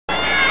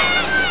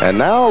And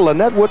now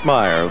Lynette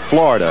Wittmeier,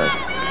 Florida,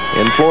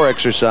 in floor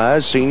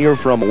exercise, senior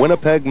from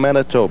Winnipeg,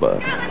 Manitoba.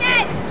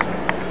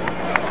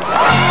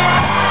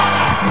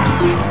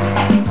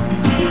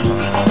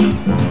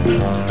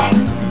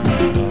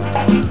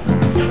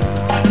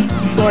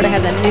 Florida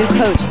has a new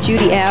coach,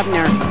 Judy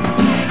Abner,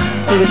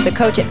 who was the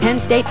coach at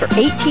Penn State for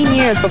 18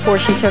 years before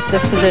she took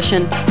this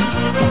position.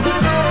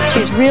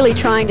 She's really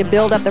trying to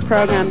build up the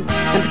program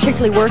and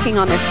particularly working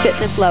on their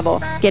fitness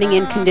level, getting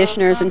in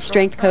conditioners and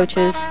strength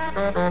coaches.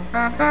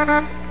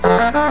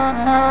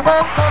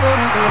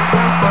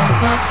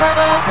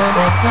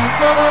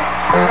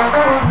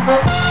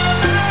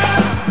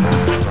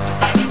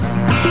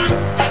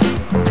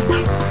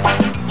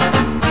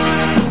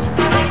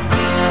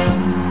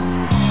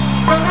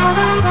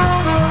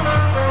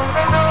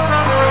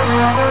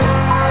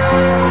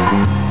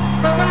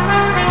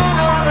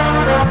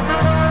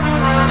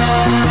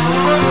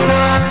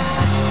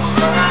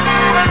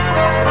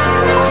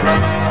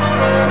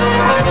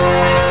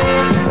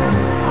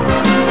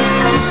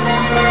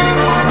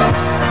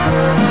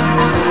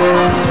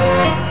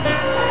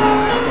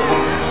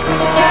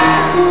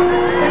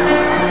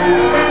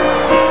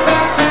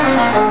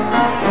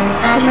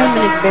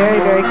 Is very,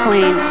 very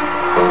clean.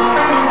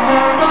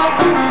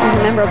 He was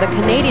a member of the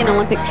Canadian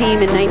Olympic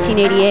team in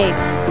 1988.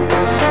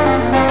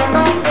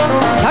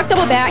 Tuck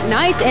double back,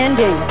 nice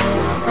ending.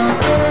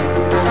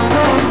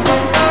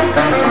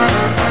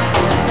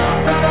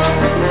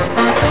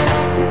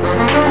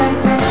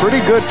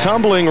 Pretty good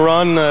tumbling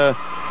run,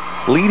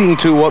 leading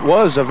to what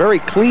was a very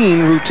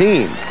clean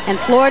routine. And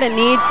Florida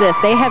needs this.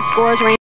 They have scores range